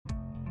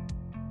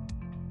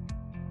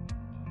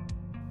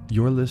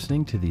You're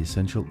listening to the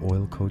Essential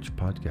Oil Coach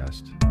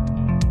podcast.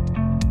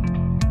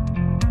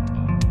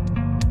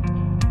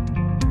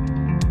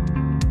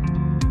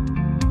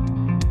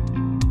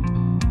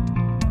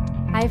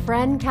 Hi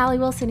friend, Callie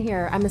Wilson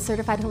here. I'm a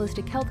certified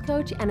holistic health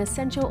coach and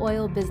essential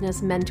oil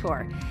business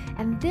mentor.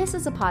 And this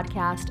is a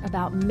podcast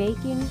about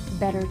making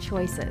better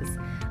choices,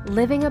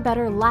 living a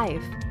better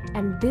life,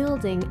 and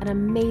building an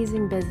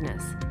amazing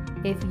business.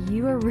 If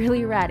you are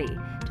really ready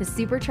to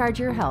supercharge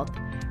your health,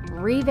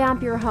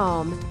 revamp your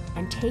home,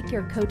 and take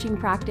your coaching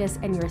practice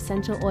and your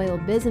essential oil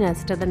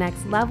business to the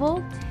next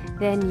level,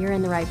 then you're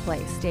in the right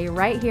place. Stay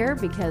right here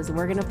because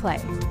we're going to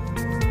play.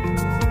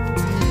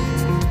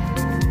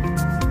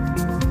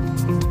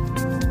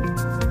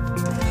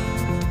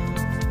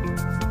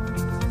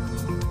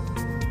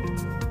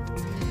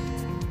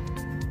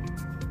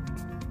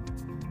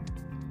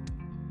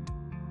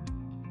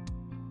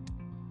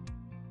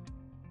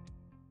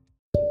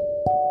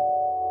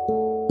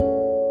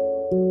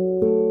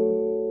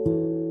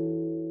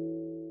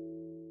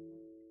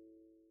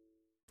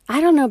 I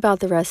don't know about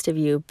the rest of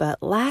you,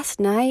 but last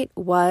night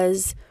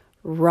was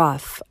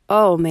rough.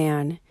 Oh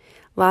man.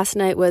 Last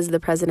night was the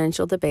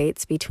presidential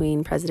debates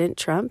between President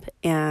Trump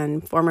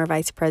and former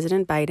Vice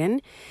President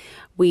Biden.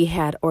 We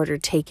had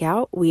ordered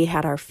takeout. We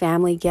had our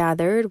family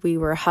gathered. We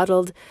were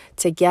huddled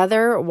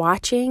together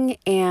watching,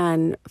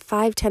 and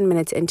 5-10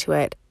 minutes into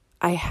it,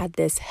 I had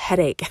this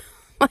headache.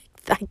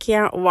 I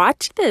can't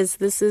watch this.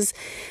 This is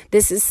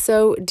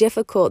so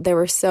difficult. There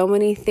were so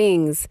many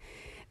things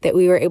that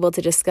we were able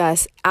to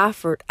discuss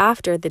after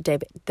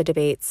the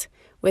debates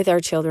with our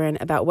children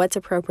about what's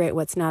appropriate,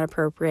 what's not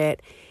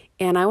appropriate.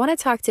 And I want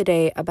to talk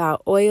today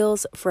about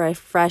oils for a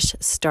fresh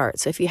start.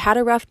 So if you had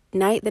a rough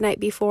night the night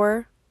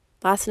before,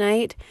 last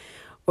night,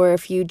 or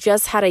if you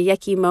just had a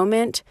yucky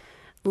moment,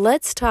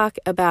 let's talk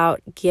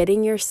about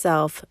getting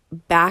yourself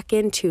back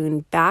in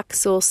tune, back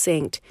soul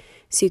synced,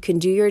 so you can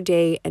do your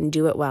day and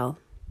do it well.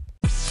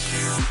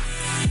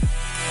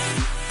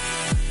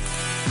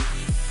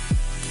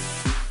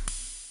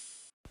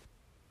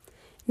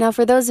 Now,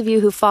 for those of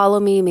you who follow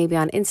me maybe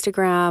on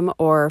Instagram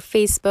or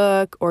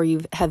Facebook, or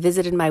you have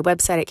visited my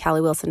website at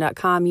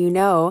calliewilson.com, you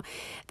know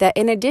that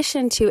in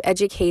addition to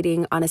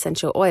educating on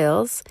essential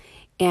oils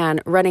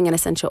and running an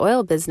essential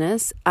oil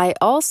business, I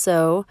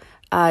also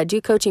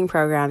do coaching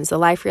programs. The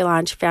Life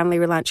Relaunch, Family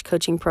Relaunch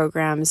coaching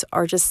programs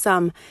are just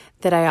some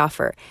that I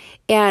offer.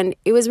 And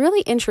it was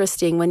really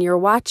interesting when you're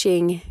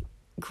watching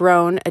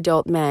grown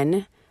adult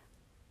men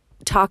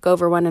talk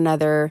over one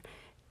another,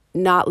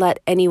 not let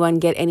anyone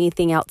get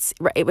anything else.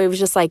 It was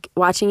just like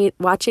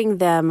watching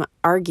them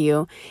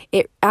argue.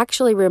 It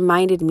actually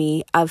reminded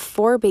me of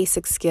 4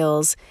 basic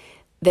skills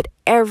that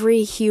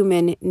every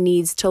human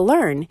needs to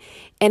learn.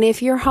 And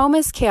if your home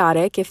is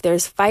chaotic, if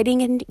there's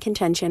fighting and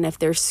contention, if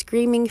there's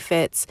screaming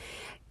fits,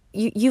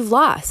 you've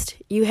lost.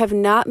 You have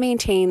not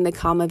maintained the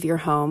calm of your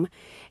home.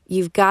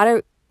 You've got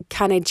to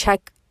kind of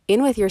check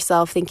in with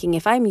yourself, thinking,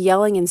 if I'm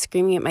yelling and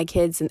screaming at my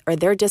kids or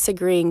they're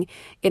disagreeing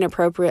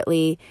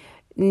inappropriately,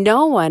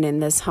 no one in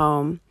this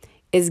home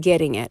is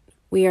getting it.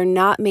 We are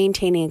not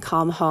maintaining a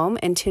calm home.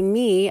 And to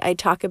me, I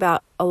talk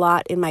about a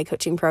lot in my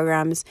coaching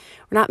programs,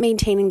 we're not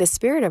maintaining the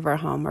spirit of our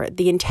home or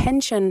the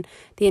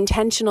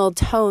intentional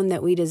tone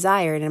that we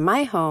desire. And in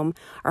my home,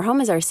 our home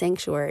is our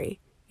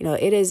sanctuary. You know,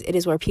 it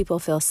is where people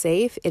feel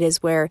safe. It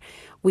is where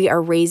we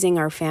are raising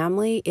our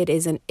family. It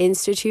is an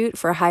institute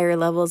for higher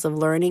levels of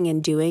learning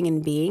and doing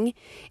and being.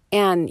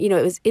 And, you know,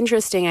 it was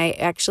interesting.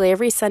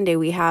 Every Sunday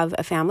we have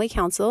a family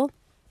council.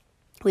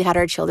 We had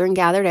our children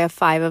gathered. I have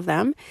 5 of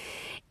them.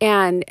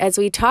 And as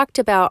we talked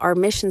about our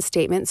mission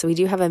statement, so we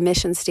do have a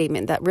mission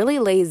statement that really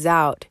lays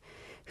out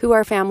who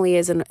our family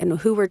is and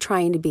who we're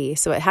trying to be.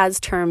 So it has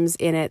terms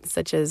in it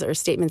or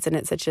statements in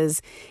it such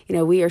as, you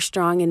know, we are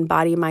strong in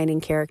body, mind,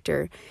 and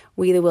character.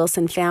 We, the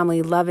Wilson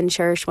family, love and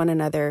cherish one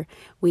another.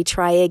 We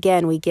try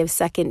again. We give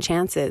second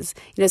chances.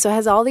 You know, so it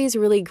has all these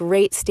really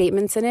great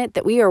statements in it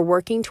that we are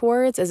working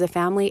towards as a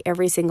family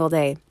every single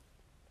day.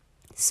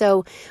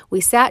 So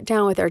we sat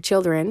down with our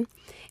children,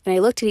 and I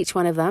looked at each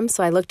one of them.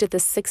 So I looked at the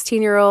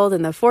 16-year-old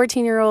and the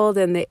 14-year-old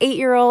and the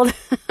 8-year-old.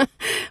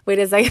 Wait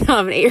a second, I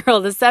have an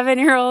 8-year-old, a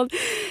 7-year-old,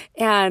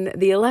 and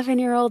the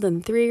 11-year-old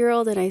and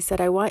 3-year-old. And I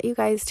said, I want you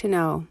guys to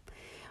know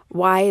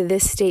why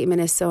this statement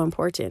is so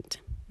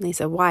important. And they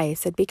said, why? I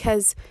said,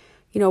 because,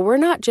 you know, we're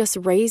not just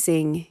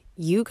raising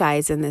you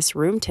guys in this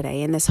room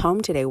today, in this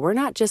home today. We're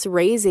not just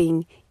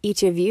raising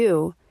each of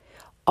you.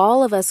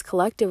 All of us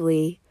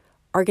collectively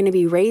are going to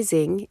be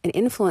raising and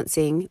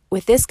influencing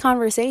with this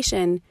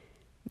conversation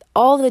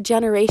all the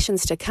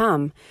generations to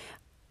come.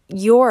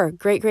 Your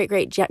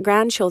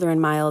great-great-great-grandchildren,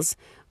 Miles,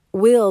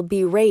 will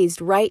be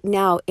raised right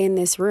now in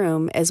this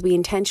room as we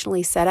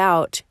intentionally set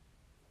out,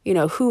 you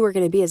know, who we're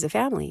going to be as a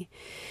family.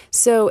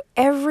 So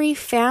every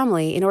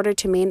family, in order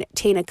to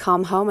maintain a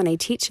calm home, and I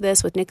teach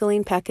this with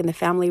Nicolene Peck in the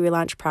Family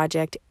Relaunch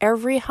Project,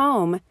 every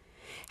home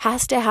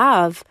has to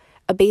have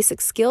a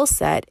basic skill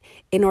set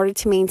in order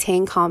to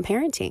maintain calm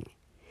parenting.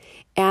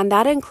 And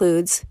that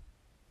includes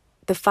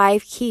the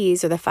 5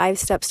 keys or the 5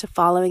 steps to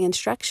following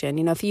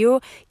instruction. If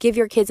you give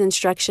your kids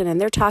instruction and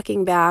they're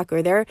talking back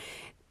or they're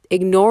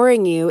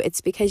ignoring you,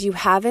 it's because you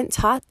haven't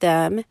taught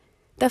them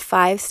the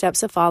 5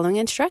 steps of following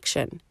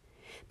instruction.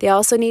 They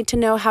also need to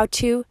know how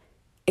to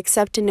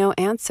accept a no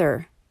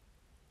answer.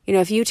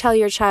 If you tell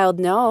your child,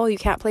 no, you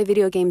can't play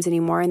video games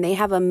anymore, and they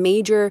have a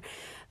major,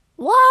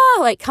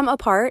 come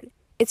apart,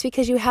 it's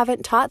because you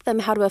haven't taught them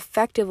how to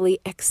effectively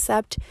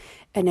accept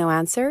a no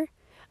answer.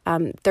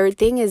 Third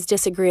thing is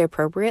disagree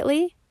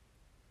appropriately.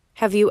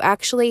 Have you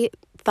actually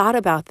thought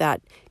about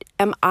that?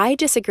 Am I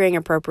disagreeing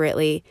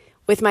appropriately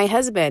with my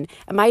husband?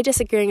 Am I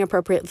disagreeing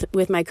appropriately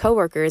with my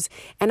coworkers?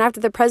 And after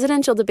the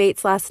presidential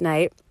debates last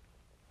night,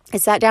 I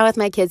sat down with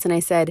my kids and I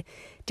said,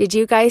 did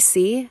you guys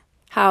see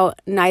how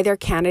neither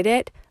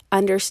candidate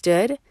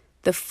understood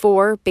the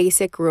 4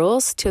 basic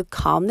rules to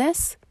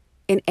calmness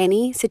in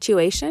any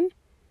situation?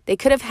 They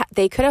could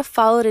have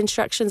followed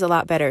instructions a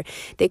lot better.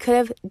 They could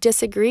have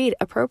disagreed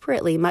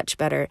appropriately much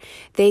better.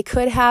 They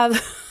could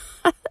have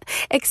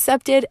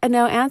accepted a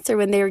no answer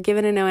when they were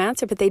given a no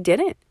answer, but they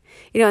didn't.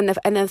 And the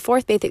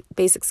 4th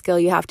basic skill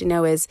you have to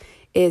know is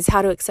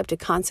how to accept a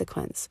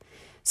consequence.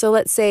 So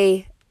let's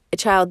say a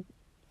child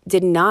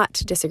did not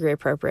disagree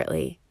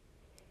appropriately.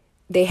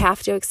 They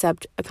have to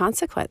accept a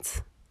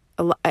consequence,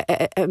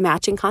 a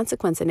matching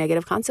consequence, a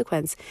negative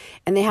consequence.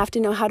 And they have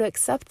to know how to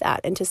accept that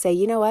and to say,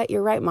 you know what,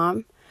 you're right,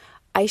 Mom.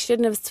 I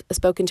shouldn't have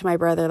spoken to my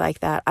brother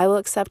like that. I will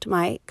accept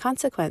my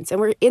consequence. And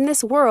we're in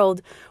this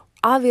world,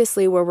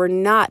 obviously, where we're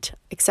not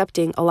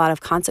accepting a lot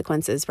of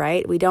consequences,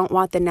 right? We don't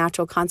want the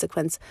natural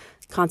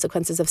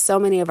consequences of so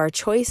many of our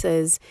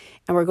choices,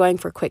 and we're going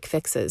for quick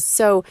fixes.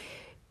 So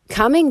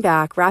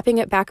wrapping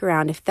it back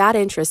around, if that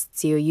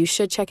interests you, you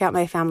should check out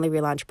my Family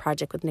Relaunch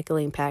Project with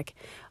Nicolene Peck.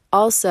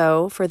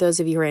 Also, for those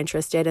of you who are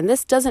interested, and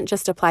this doesn't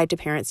just apply to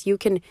parents, you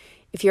can,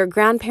 if you're a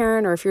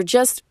grandparent or if you're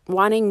just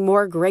wanting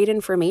more great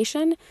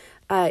information,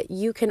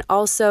 you can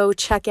also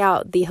check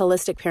out the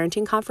Holistic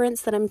Parenting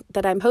Conference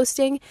that I'm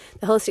hosting,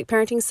 the Holistic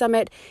Parenting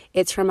Summit.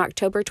 It's from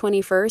October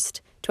 21st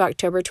to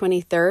October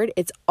 23rd.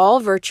 It's all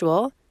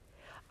virtual.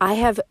 I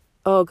have,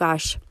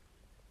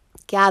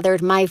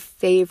 gathered my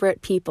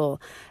favorite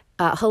people,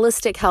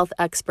 holistic health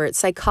experts,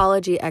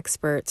 psychology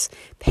experts,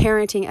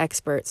 parenting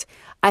experts.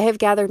 I have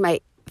gathered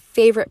my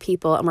favorite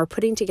people, and we're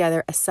putting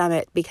together a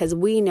summit because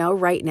we know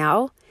right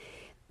now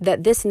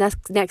that this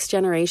next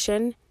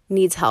generation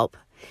needs help.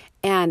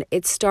 And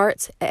it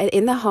starts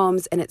in the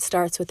homes, and it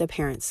starts with the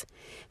parents.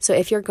 So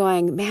if you're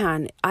going,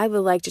 man, I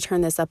would like to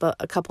turn this up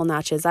a couple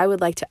notches. I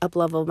would like to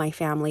up-level my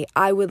family.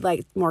 I would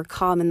like more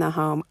calm in the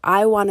home.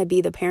 I want to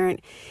be the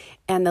parent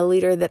and the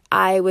leader that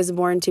I was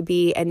born to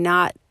be, and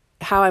not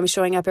how I'm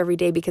showing up every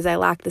day because I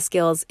lack the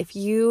skills. If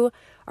you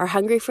are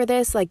hungry for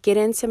this, get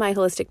into my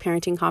Holistic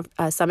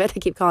Parenting Summit. I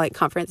keep calling it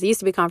conference. It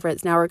used to be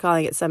conference. Now we're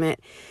calling it summit.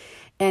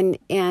 And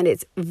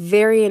it's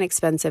very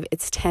inexpensive.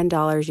 It's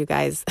 $10, you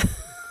guys.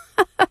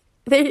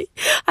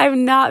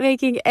 I'm not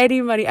making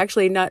any money.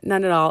 Actually, none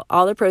at all.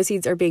 All the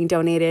proceeds are being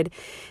donated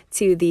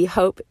to the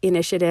Hope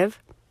Initiative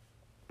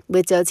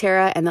with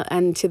doTERRA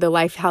and to the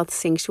Life Health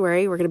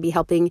Sanctuary. We're going to be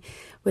helping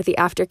with the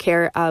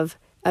aftercare of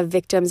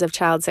victims of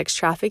child sex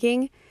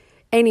trafficking.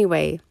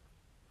 Anyway,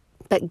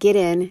 but get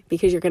in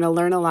because you're going to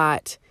learn a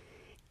lot.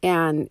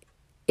 And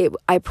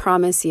I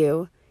promise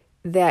you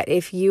that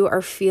if you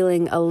are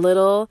feeling a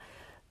little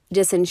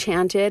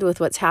disenchanted with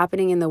what's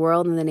happening in the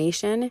world and the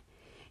nation,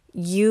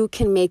 you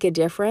can make a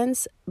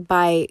difference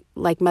by,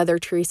 like Mother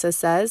Teresa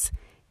says,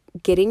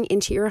 getting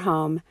into your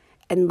home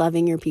and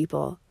loving your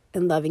people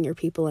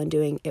and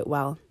doing it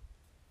well.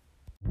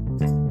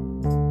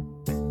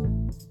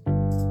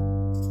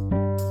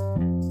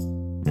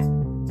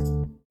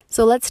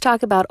 So let's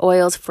talk about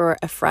oils for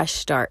a fresh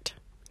start.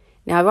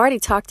 Now, I've already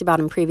talked about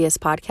in previous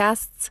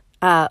podcasts,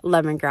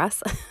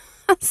 lemongrass.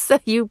 So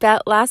you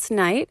bet last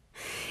night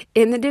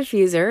in the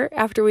diffuser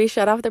after we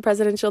shut off the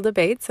presidential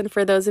debates. And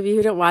for those of you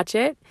who don't watch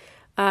it,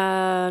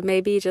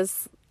 maybe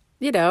just,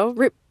 be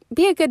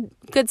a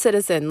good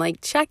citizen.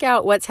 Check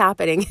out what's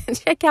happening.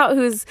 Check out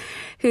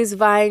who's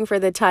vying for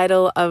the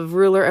title of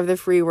ruler of the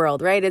free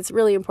world, right? It's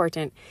really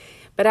important.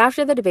 But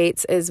after the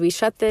debates, as we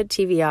shut the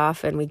TV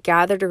off and we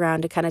gathered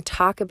around to kind of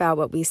talk about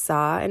what we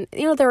saw, and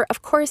there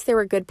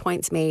were good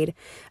points made.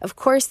 Of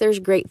course, there's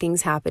great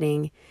things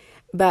happening,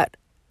 but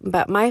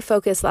my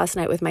focus last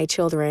night with my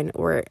children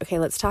were, okay,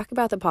 let's talk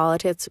about the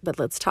politics, but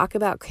let's talk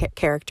about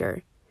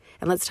character,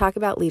 and let's talk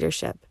about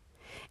leadership,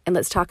 and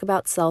let's talk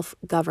about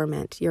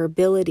self-government, your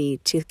ability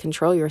to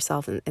control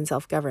yourself and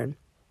self-govern.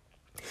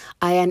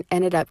 I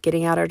ended up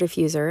getting out our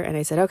diffuser, and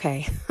I said,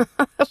 okay,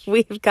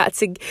 we've got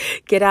to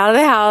get out of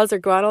the house or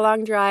go on a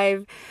long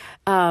drive.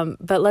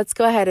 But let's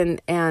go ahead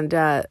and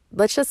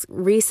let's just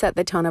reset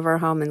the tone of our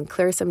home and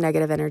clear some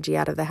negative energy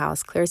out of the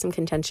house, clear some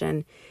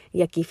contention,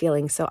 yucky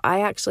feelings. So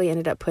I actually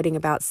ended up putting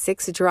about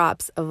 6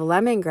 drops of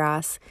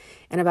lemongrass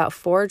and about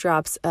 4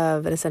 drops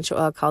of an essential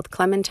oil called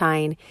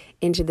clementine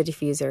into the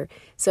diffuser.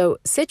 So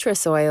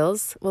citrus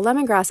oils, well,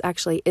 lemongrass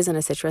actually isn't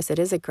a citrus. It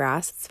is a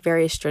grass. It's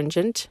very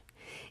astringent.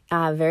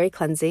 Very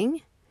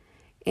cleansing,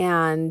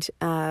 and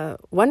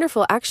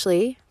wonderful.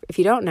 Actually, if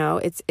you don't know,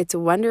 it's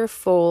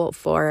wonderful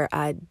for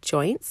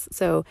joints.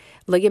 So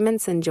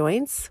ligaments and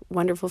joints,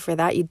 wonderful for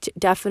that. You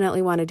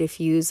definitely want to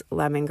diffuse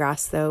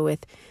lemongrass though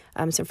with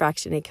some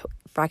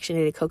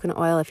fractionated coconut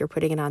oil if you're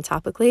putting it on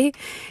topically.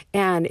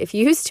 And if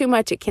you use too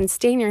much, it can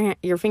stain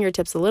your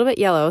fingertips a little bit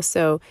yellow.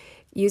 So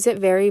use it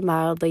very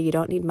mildly. You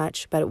don't need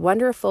much, but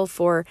wonderful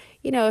for,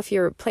 if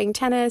you're playing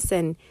tennis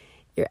and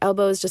your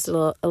elbow is just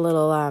a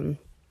little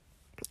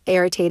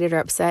irritated or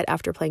upset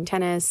after playing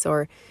tennis,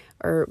 or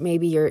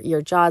maybe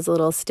your jaw's a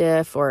little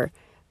stiff, or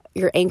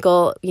your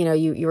ankle,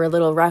 you were a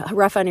little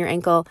rough on your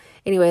ankle.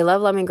 Anyway, I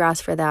love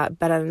lemongrass for that.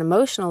 But on an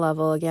emotional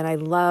level, again, I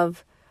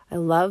love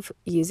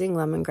using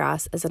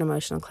lemongrass as an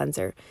emotional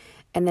cleanser.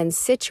 And then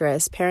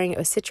citrus, pairing it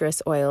with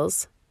citrus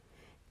oils,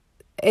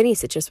 any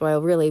citrus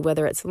oil really,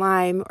 whether it's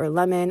lime or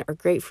lemon or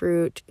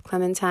grapefruit,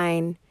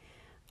 clementine,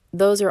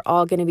 those are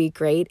all going to be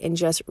great in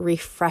just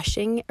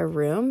refreshing a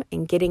room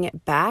and getting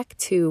it back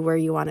to where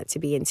you want it to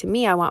be. And to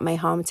me, I want my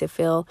home to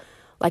feel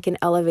like an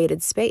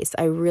elevated space.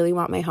 I really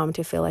want my home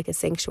to feel like a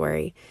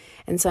sanctuary.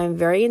 And so I'm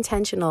very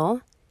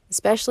intentional,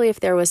 especially if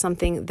there was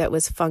something that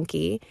was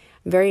funky.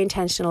 I'm very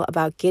intentional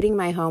about getting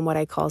my home what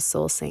I call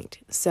soul synced.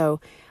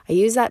 So I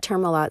use that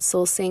term a lot.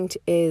 Soul synced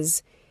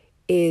is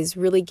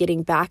really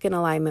getting back in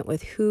alignment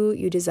with who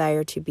you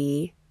desire to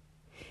be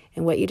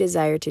and what you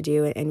desire to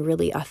do, and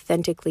really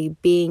authentically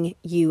being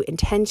you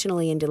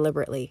intentionally and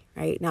deliberately,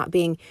 right? Not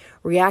being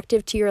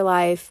reactive to your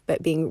life,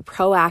 but being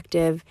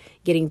proactive,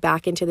 getting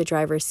back into the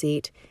driver's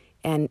seat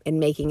and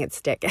making it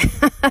stick.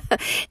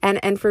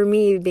 And for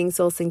me, being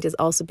soul synced is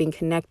also being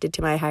connected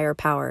to my higher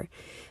power.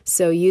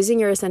 So using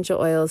your essential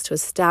oils to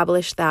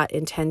establish that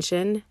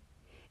intention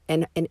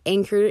and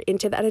anchor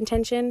into that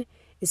intention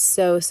is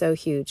so, so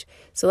huge.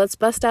 So let's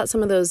bust out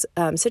some of those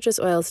citrus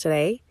oils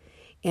today,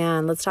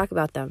 and let's talk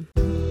about them.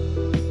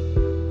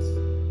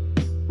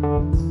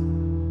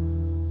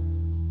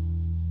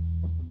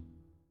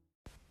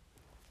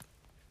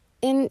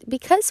 And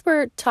because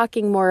we're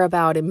talking more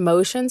about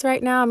emotions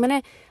right now, I'm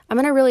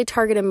gonna really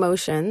target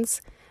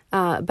emotions,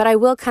 but I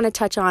will kind of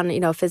touch on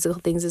physical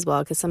things as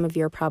well, because some of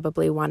you are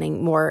probably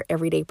wanting more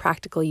everyday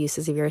practical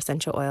uses of your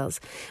essential oils.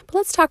 But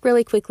let's talk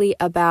really quickly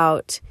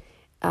about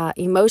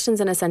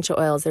emotions and essential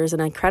oils. There's an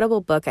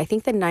incredible book. I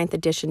think the 9th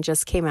edition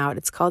just came out.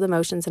 It's called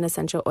Emotions and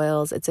Essential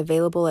Oils. It's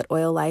available at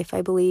Oil Life,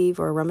 I believe,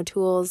 or Aroma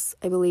Tools,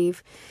 I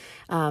believe,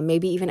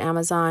 maybe even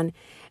Amazon.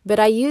 But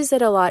I use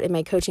it a lot in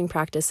my coaching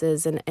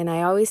practices. And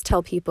I always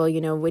tell people,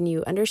 when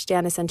you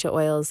understand essential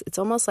oils, it's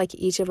almost like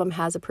each of them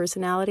has a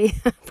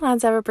personality.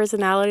 Plants have a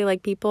personality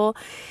like people.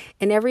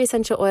 And every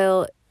essential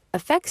oil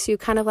affects you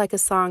kind of like a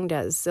song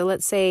does. So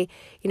let's say,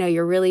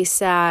 you're really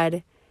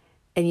sad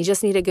and you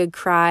just need a good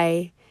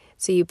cry.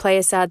 So you play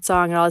a sad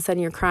song and all of a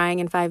sudden you're crying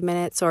in 5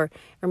 minutes, or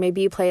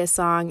maybe you play a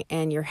song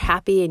and you're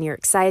happy and you're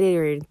excited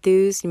or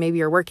enthused. Maybe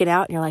you're working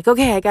out and you're like,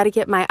 okay, I got to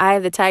get my Eye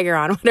of the Tiger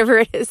on, whatever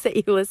it is that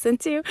you listen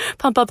to.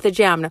 Pump up the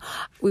jam. No,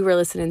 we were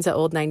listening to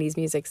old 90s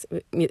music.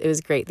 It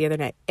was great the other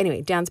night.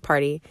 Anyway, dance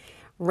party,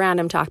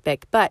 random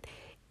topic. But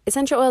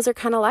essential oils are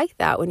kind of like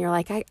that when you're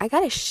like, I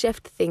got to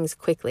shift things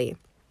quickly.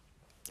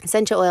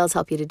 Essential oils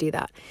help you to do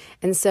that.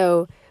 And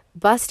so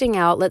busting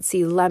out, let's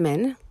see,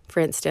 lemon, for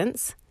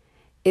instance,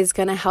 is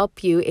going to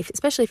help you,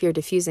 especially if you're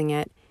diffusing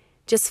it,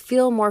 just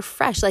feel more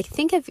fresh. Like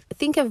think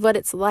of what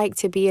it's like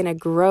to be in a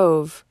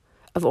grove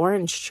of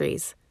orange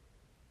trees.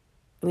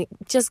 I mean,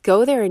 just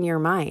go there in your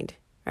mind,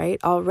 right?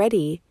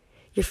 Already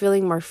you're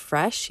feeling more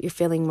fresh, you're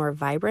feeling more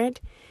vibrant.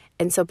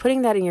 And so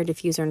putting that in your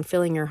diffuser and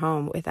filling your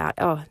home with that,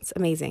 it's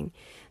amazing.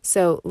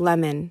 So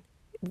lemon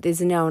is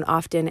known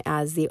often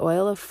as the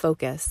oil of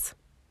focus,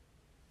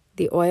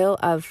 the oil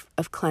of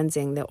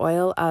cleansing, the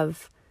oil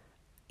of,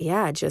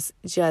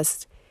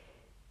 just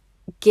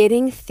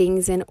getting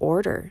things in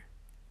order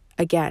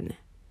again.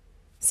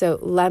 So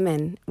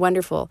lemon,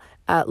 wonderful.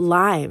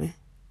 Lime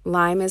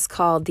is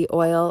called the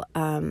oil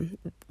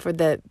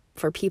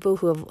for people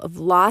who have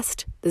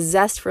lost the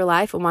zest for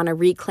life and want to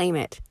reclaim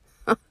it.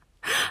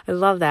 I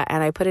love that.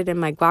 And I put it in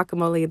my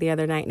guacamole the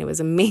other night and it was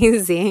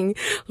amazing.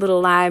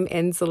 Little lime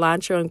and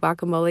cilantro and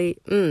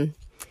guacamole.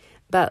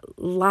 But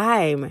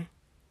lime,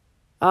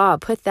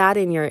 put that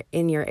in your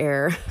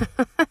air.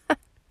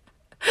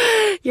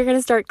 You're going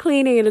to start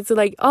cleaning and it's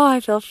like,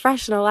 I feel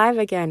fresh and alive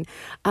again.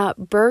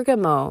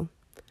 Bergamot.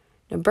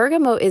 Now,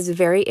 bergamot is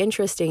very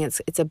interesting.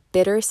 It's a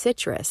bitter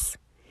citrus.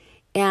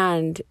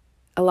 And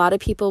a lot of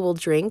people will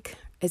drink,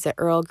 is it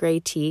Earl Grey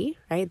tea,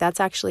 right?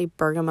 That's actually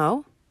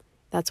bergamot.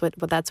 That's what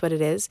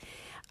it is.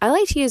 I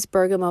like to use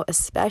bergamot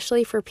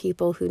especially for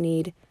people who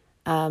need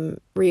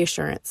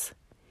reassurance,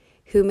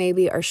 who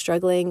maybe are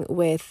struggling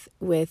with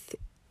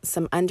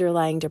some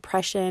underlying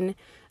depression,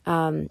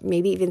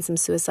 maybe even some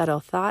suicidal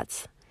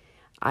thoughts.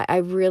 I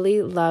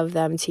really love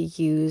them to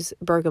use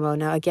bergamot.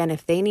 Now, again,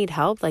 if they need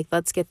help,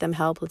 let's get them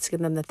help. Let's give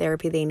them the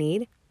therapy they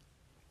need.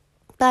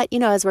 But,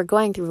 as we're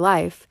going through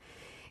life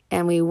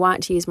and we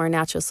want to use more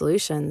natural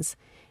solutions,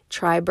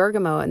 try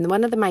bergamot. And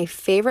one of my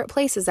favorite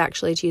places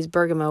actually to use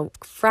bergamot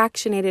with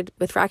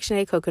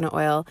fractionated coconut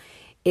oil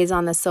is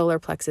on the solar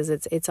plexus.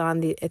 It's on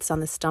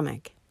the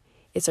stomach.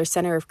 It's our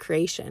center of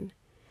creation.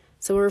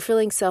 So when we're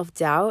feeling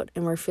self-doubt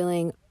and we're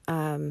feeling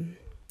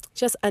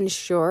just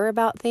unsure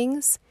about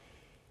things,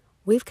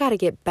 we've got to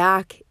get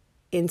back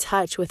in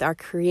touch with our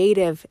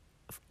creative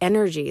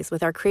energies,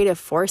 with our creative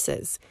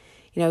forces.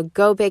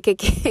 Go bake a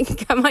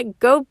cake. Come on,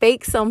 go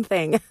bake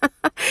something.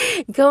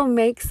 Go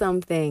make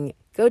something.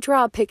 Go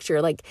draw a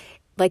picture. Like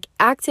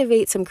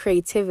activate some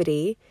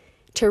creativity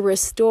to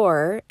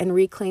restore and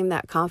reclaim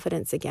that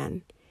confidence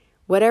again.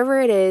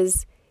 Whatever it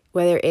is,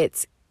 whether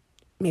it's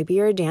maybe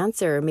you're a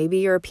dancer, maybe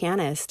you're a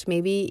pianist,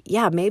 maybe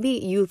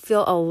you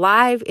feel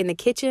alive in the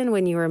kitchen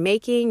when you were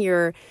making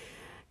your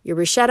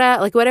bruschetta,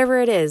 like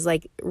whatever it is,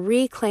 like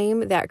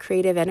reclaim that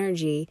creative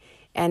energy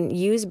and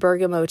use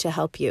bergamot to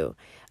help you.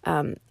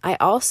 I'm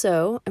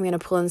going to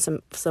pull in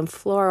some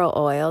floral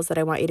oils that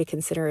I want you to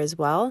consider as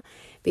well,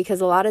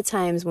 because a lot of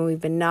times when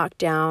we've been knocked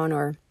down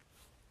or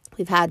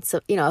we've had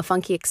a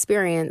funky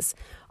experience,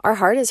 our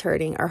heart is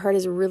hurting. Our heart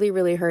is really,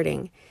 really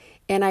hurting.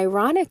 And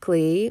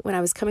ironically, when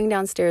I was coming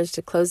downstairs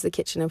to close the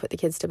kitchen and put the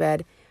kids to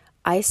bed,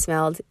 I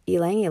smelled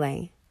ylang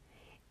ylang.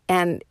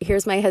 And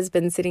here's my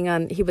husband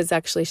he was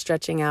actually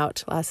stretching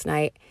out last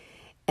night.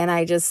 And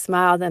I just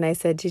smiled and I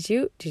said, did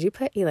you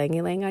put ylang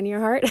ylang on your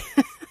heart?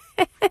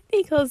 And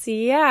he goes,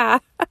 yeah.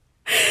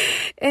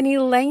 And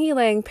ylang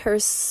ylang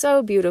pairs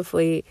so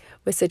beautifully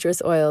with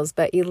citrus oils,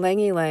 but ylang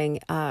ylang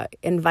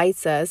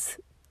invites us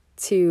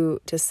to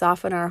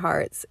soften our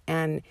hearts,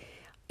 and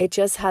it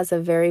just has a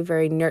very,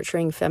 very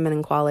nurturing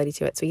feminine quality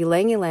to it. So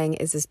ylang ylang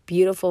is this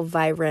beautiful,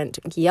 vibrant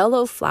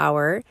yellow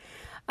flower.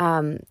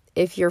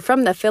 If you're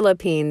from the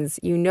Philippines,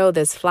 you know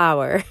this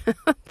flower.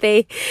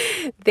 They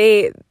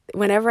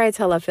whenever I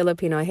tell a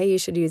Filipino, hey, you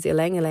should use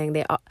ylang ylang,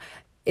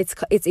 it's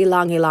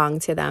ilang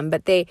ilang to them,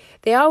 but they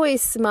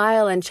always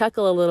smile and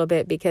chuckle a little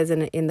bit because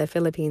in the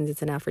Philippines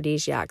it's an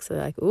aphrodisiac. So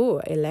they're like,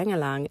 ooh,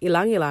 ilang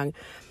ilang.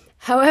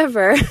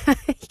 However,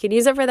 you can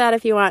use it for that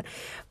if you want,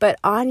 but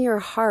on your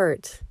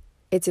heart,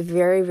 it's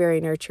very,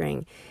 very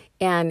nurturing.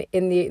 And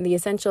in the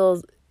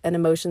Essentials and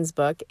Emotions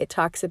book, it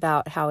talks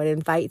about how it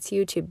invites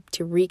you to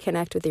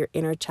reconnect with your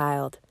inner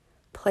child,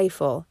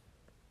 playful,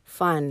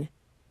 fun,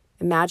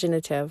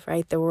 imaginative,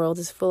 right? The world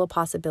is full of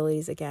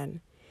possibilities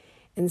again.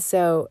 And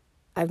so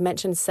I've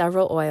mentioned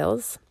several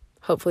oils.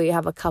 Hopefully you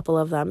have a couple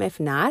of them. If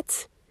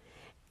not,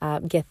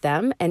 get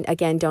them. And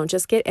again, don't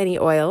just get any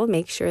oil.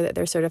 Make sure that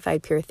they're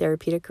certified pure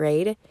therapeutic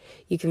grade.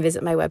 You can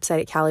visit my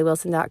website at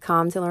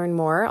calliewilson.com to learn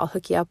more. I'll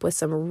hook you up with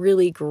some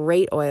really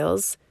great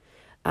oils.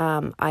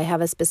 I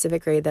have a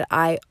specific grade that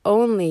I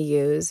only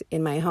use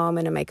in my home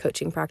and in my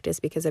coaching practice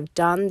because I've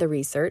done the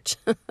research.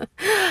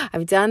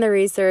 I've done the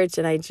research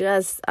and I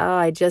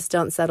just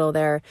don't settle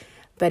there.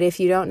 But if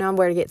you don't know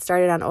where to get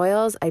started on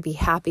oils, I'd be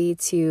happy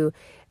to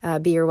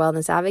be your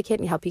wellness advocate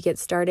and help you get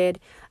started.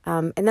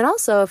 And then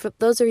also, for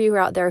those of you who are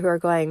out there who are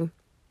going,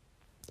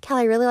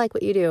 Callie, I really like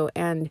what you do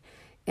and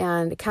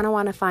kind of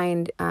want to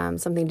find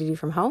something to do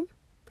from home.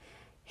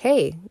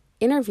 Hey,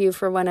 interview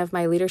for one of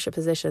my leadership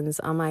positions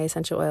on my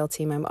essential oil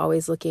team. I'm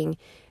always looking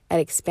at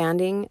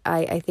expanding.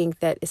 I think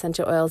that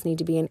essential oils need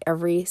to be in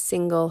every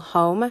single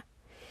home.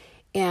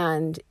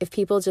 And if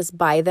people just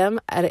buy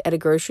them at a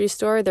grocery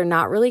store, they're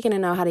not really going to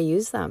know how to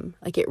use them.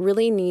 Like, it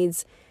really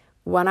needs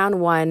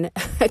one-on-one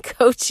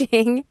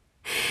coaching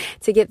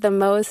to get the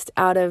most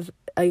out of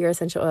your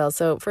essential oils.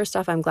 So first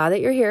off, I'm glad that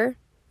you're here.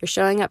 You're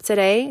showing up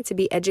today to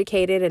be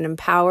educated and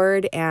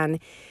empowered and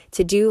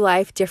to do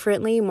life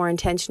differently, more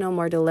intentional,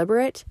 more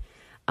deliberate.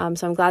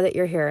 So I'm glad that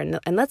you're here.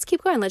 And let's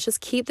keep going. Let's just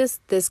keep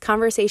this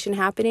conversation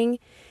happening.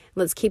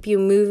 Let's keep you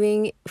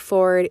moving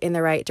forward in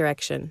the right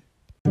direction.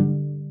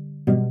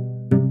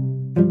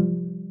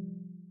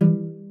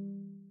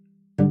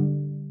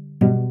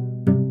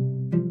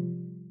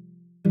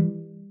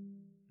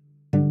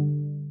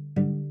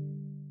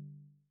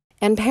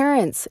 And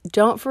parents,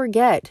 don't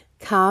forget,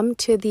 come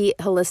to the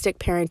Holistic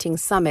Parenting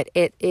Summit.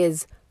 It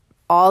is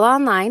all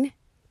online.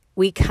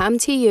 We come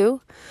to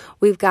you.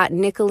 We've got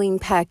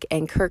Nicolene Peck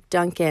and Kirk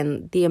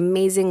Duncan, the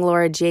amazing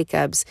Laura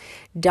Jacobs,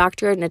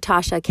 Dr.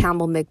 Natasha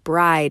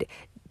Campbell-McBride,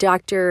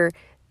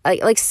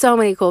 like so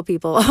many cool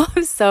people.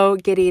 I'm so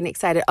getting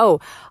excited. Oh,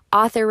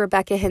 author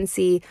Rebecca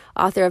Hinsey,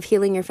 author of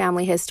Healing Your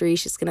Family History.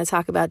 She's going to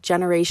talk about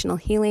generational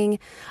healing.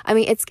 I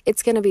mean,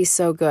 it's going to be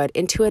so good.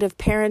 Intuitive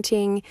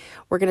parenting.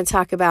 We're going to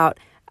talk about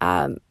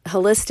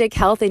holistic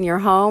health in your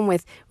home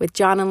with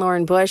John and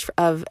Lauren Bush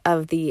of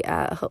the,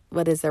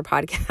 what is their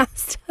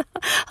podcast?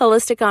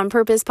 Holistic on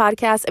Purpose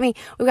podcast. I mean,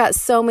 we've got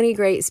so many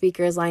great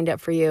speakers lined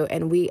up for you.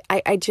 And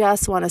I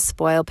just want to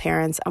spoil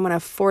parents. I want to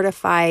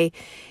fortify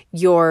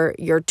your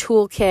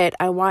toolkit.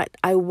 I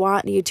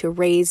want you to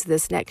raise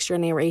this next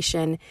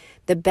generation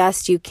the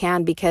best you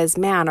can, because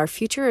man, our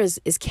future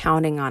is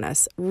counting on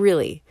us.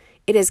 Really.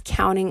 It is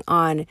counting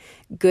on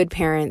good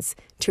parents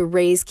to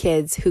raise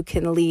kids who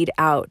can lead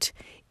out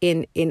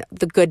in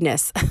the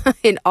goodness,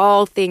 in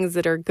all things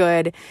that are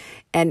good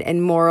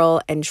and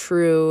moral and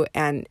true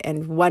and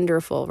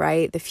wonderful,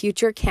 right? The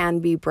future can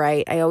be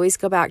bright. I always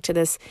go back to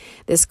this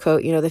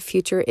quote, the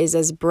future is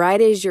as bright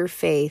as your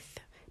faith,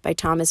 by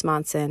Thomas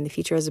Monson. The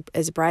future is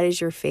as bright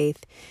as your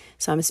faith.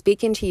 So I'm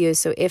speaking to you.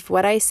 So if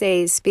what I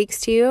say speaks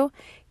to you,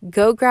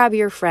 go grab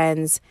your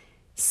friends,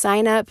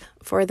 sign up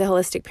for the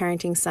Holistic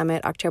Parenting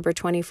Summit, October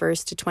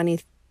 21st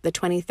to the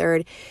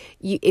 23rd.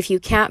 If you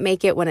can't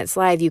make it when it's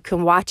live, you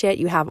can watch it.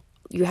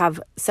 You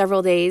have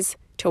several days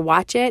to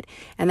watch it,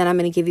 and then I'm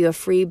going to give you a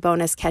free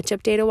bonus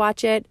catch-up day to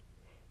watch it.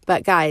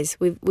 But guys,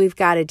 we've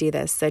got to do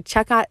this. So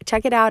check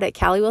it out at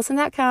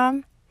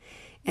calliewilson.com,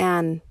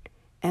 and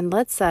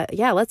let's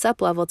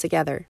up-level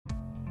together.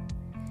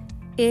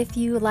 If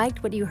you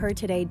liked what you heard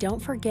today,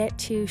 don't forget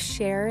to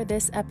share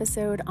this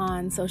episode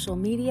on social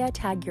media,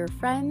 tag your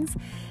friends.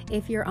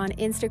 If you're on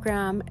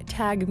Instagram,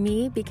 tag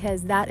me,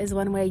 because that is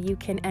one way you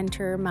can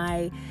enter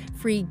my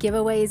free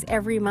giveaways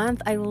every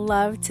month. I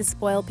love to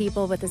spoil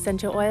people with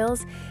essential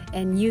oils,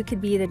 and you could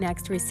be the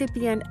next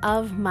recipient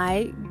of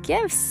my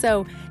gifts.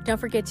 So don't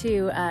forget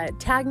to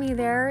tag me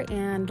there,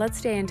 and let's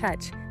stay in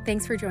touch.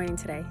 Thanks for joining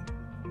today.